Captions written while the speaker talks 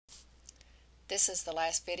This is the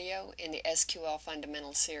last video in the SQL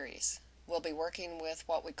Fundamental series. We'll be working with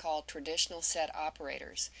what we call traditional set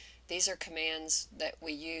operators. These are commands that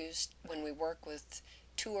we use when we work with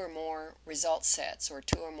two or more result sets or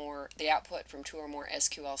the output from two or more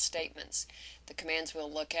SQL statements. The commands we'll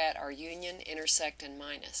look at are union, intersect, and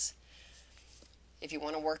minus. If you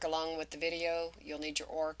want to work along with the video, you'll need your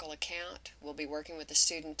Oracle account. We'll be working with the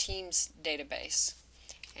Student Teams database,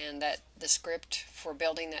 and that the script for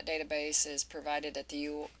building that database is provided at the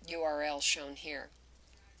URL shown here.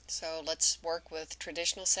 So let's work with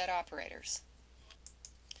traditional set operators.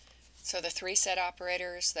 So the three set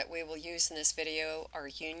operators that we will use in this video are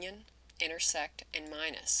union, intersect, and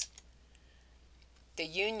minus. The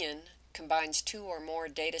union combines two or more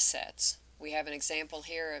data sets. We have an example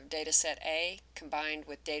here of dataset A combined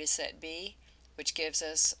with dataset B, which gives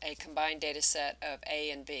us a combined data set of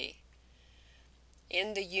A and B.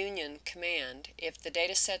 In the union command, if the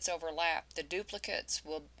data sets overlap, the duplicates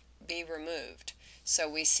will be removed. So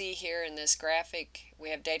we see here in this graphic, we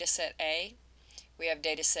have dataset A, we have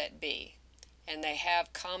dataset B, and they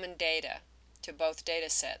have common data to both data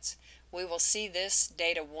sets. We will see this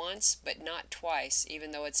data once, but not twice,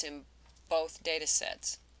 even though it's in both data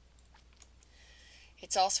sets.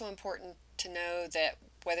 It's also important to know that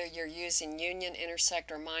whether you're using union,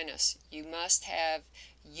 intersect, or minus, you must have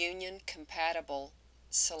union compatible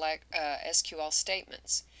SQL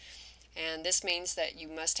statements. And this means that you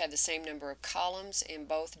must have the same number of columns in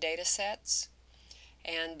both data sets,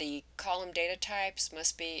 and the column data types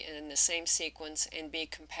must be in the same sequence and be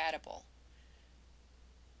compatible.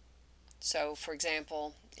 So for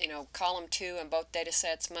example, column 2 in both data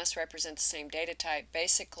sets must represent the same data type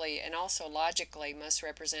basically, and also logically must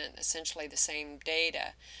represent essentially the same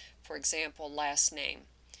data. For example, last name.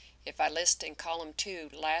 If I list in column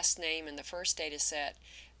 2 last name in the first data set,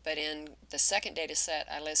 but in the second data set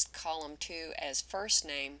I list column 2 as first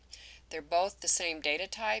name, they're both the same data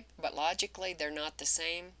type, but logically they're not the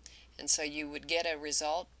same, and so you would get a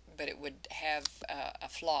result, but it would have a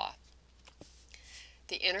flaw.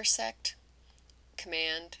 The intersect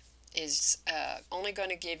command is only going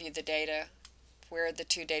to give you the data where the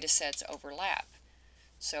two data sets overlap.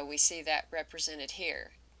 So we see that represented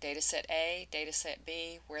here. Dataset A, dataset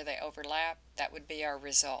B, where they overlap, that would be our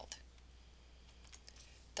result.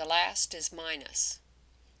 The last is minus.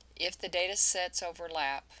 If the data sets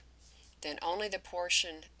overlap, then only the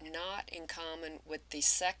portion not in common with the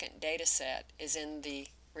second data set is in the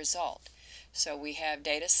result. So we have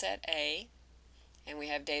dataset A and we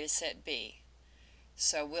have dataset B.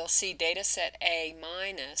 So we'll see dataset A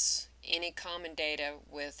minus any common data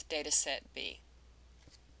with dataset B.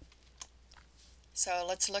 So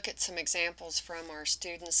let's look at some examples from our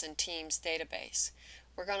Students and Teams database.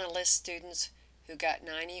 We're going to list students who got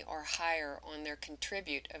 90 or higher on their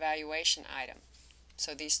contribute evaluation item.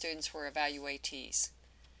 So these students were evaluatees.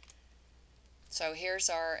 So here's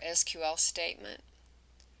our SQL statement.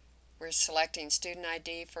 We're selecting student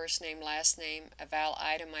ID, first name, last name, eval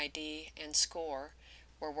item ID, and score.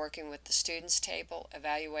 We're working with the students table,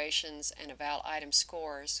 evaluations, and eval item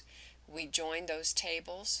scores. We join those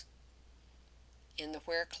tables in the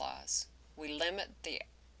where clause. We limit the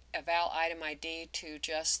eval item ID to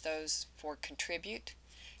just those for contribute,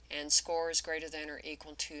 and score is greater than or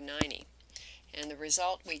equal to 90. And the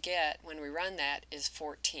result we get when we run that is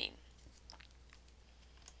 14.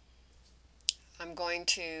 I'm going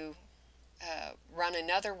to run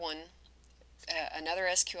another one, another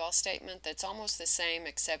SQL statement that's almost the same,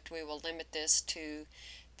 except we will limit this to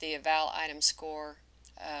the eval item score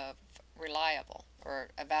of reliable, or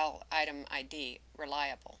eval item ID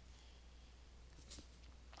reliable.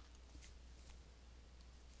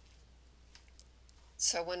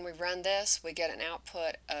 So when we run this, we get an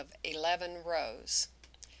output of 11 rows.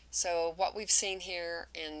 So what we've seen here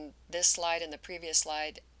in this slide and the previous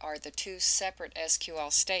slide are the two separate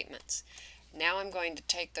SQL statements. Now I'm going to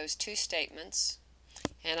take those two statements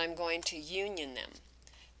and I'm going to union them.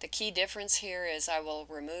 The key difference here is I will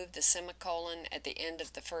remove the semicolon at the end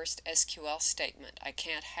of the first SQL statement. I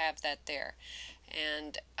can't have that there.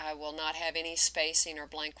 And I will not have any spacing or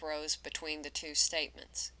blank rows between the two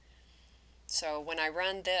statements. So when I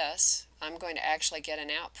run this, I'm going to actually get an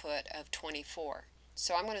output of 24.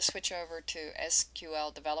 So I'm going to switch over to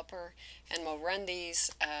SQL Developer, and we'll run these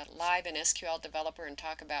live in SQL Developer and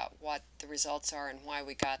talk about what the results are and why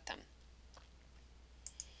we got them.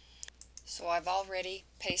 So I've already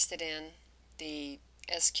pasted in the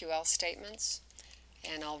SQL statements,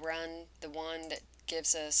 and I'll run the one that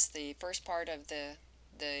gives us the first part of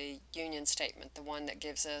the union statement, the one that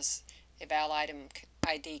gives us eval item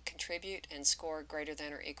ID contribute and score greater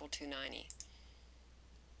than or equal to 90.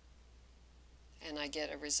 and I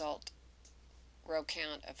get a result row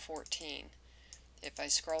count of 14. If I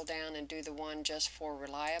scroll down and do the one just for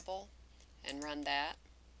reliable and run that,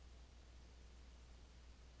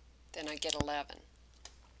 then I get 11.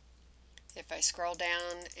 If I scroll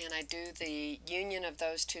down and I do the union of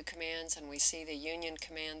those two commands, and we see the union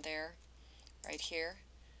command there, right here,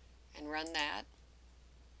 and run that,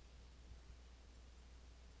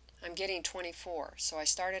 I'm getting 24. So I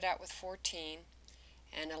started out with 14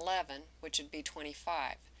 and 11, which would be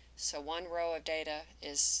 25. So one row of data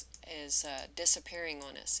is disappearing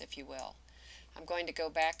on us, if you will. I'm going to go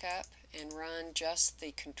back up and run just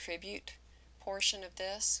the contribute portion of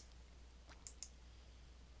this.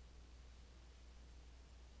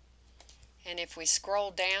 And if we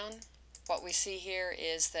scroll down, what we see here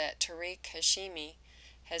is that Tariq Hashimi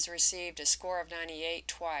has received a score of 98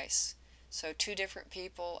 twice. So two different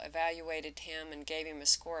people evaluated him and gave him a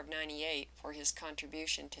score of 98 for his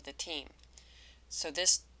contribution to the team. So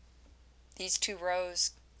these two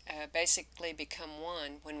rows basically become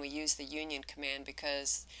one when we use the union command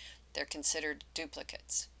because they're considered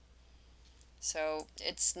duplicates. So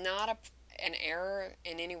it's not an error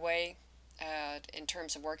in any way in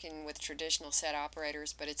terms of working with traditional set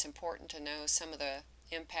operators, but it's important to know some of the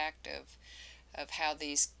impact of how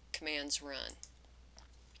these commands run.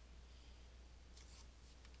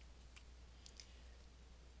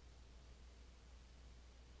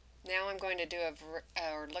 Now I'm going to do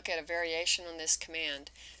or look at a variation on this command,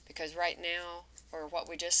 because right now, or what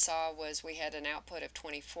we just saw was we had an output of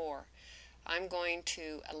 24. I'm going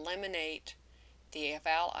to eliminate the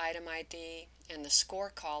eval item ID and the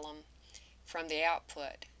score column from the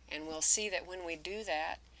output, and we'll see that when we do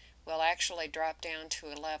that, we'll actually drop down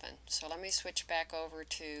to 11. So let me switch back over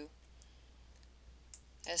to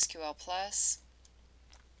SQL Plus.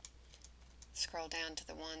 Scroll down to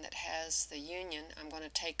the one that has the union. I'm going to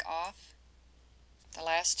take off the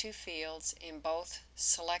last two fields in both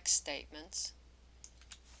select statements,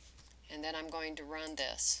 and then I'm going to run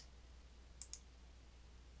this.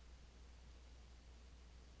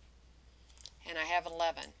 And I have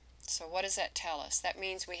 11. So what does that tell us? That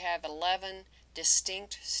means we have 11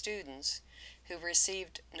 distinct students who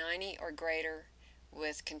received 90 or greater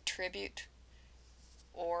with contribute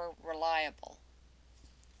or reliable.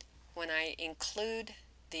 When I include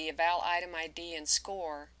the eval item ID and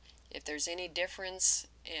score, if there's any difference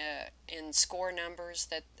in score numbers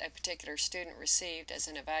that a particular student received as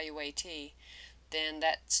an evaluatee, then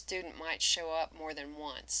that student might show up more than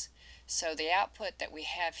once. So the output that we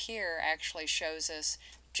have here actually shows us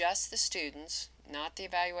just the students, not the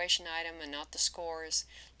evaluation item and not the scores,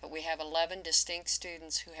 but we have 11 distinct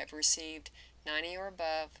students who have received 90 or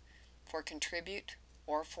above for contribute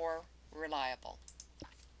or for reliable.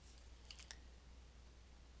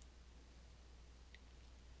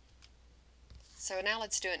 So now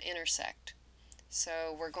let's do an intersect.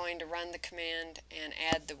 So we're going to run the command and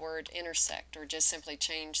add the word intersect, or just simply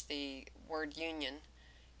change the word union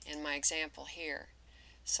in my example here.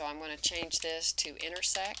 So I'm going to change this to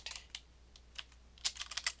intersect,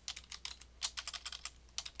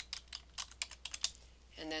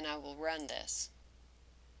 and then I will run this.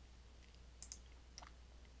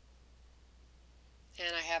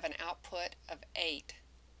 And I have an output of 8.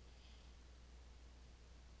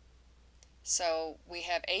 So we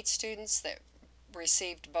have 8 students that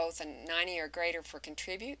received both a 90 or greater for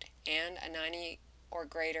contribute and a 90 or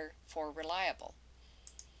greater for reliable.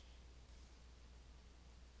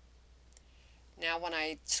 Now when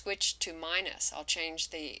I switch to minus, I'll change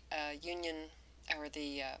the union or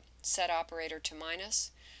the set operator to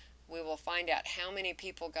minus. We will find out how many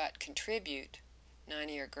people got contribute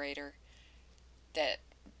 90 or greater that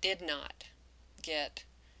did not get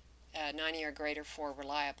 90 or greater for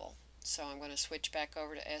reliable. So I'm going to switch back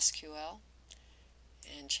over to SQL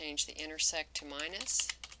and change the intersect to minus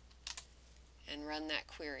and run that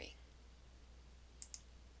query.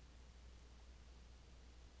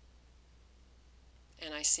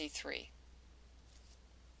 And I see 3.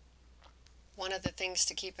 One of the things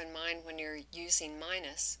to keep in mind when you're using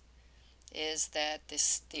minus is that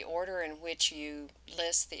the order in which you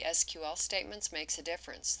list the SQL statements makes a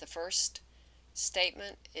difference. The first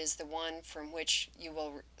statement is the one from which you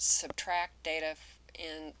will subtract data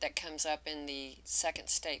that comes up in the second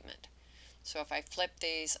statement. So if I flip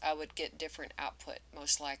these, I would get different output,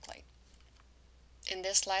 most likely. In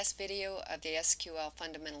this last video of the SQL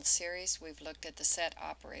Fundamental Series, we've looked at the set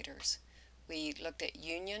operators. We looked at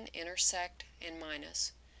union, intersect, and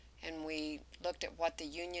minus, and we looked at what the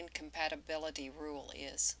union compatibility rule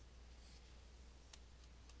is.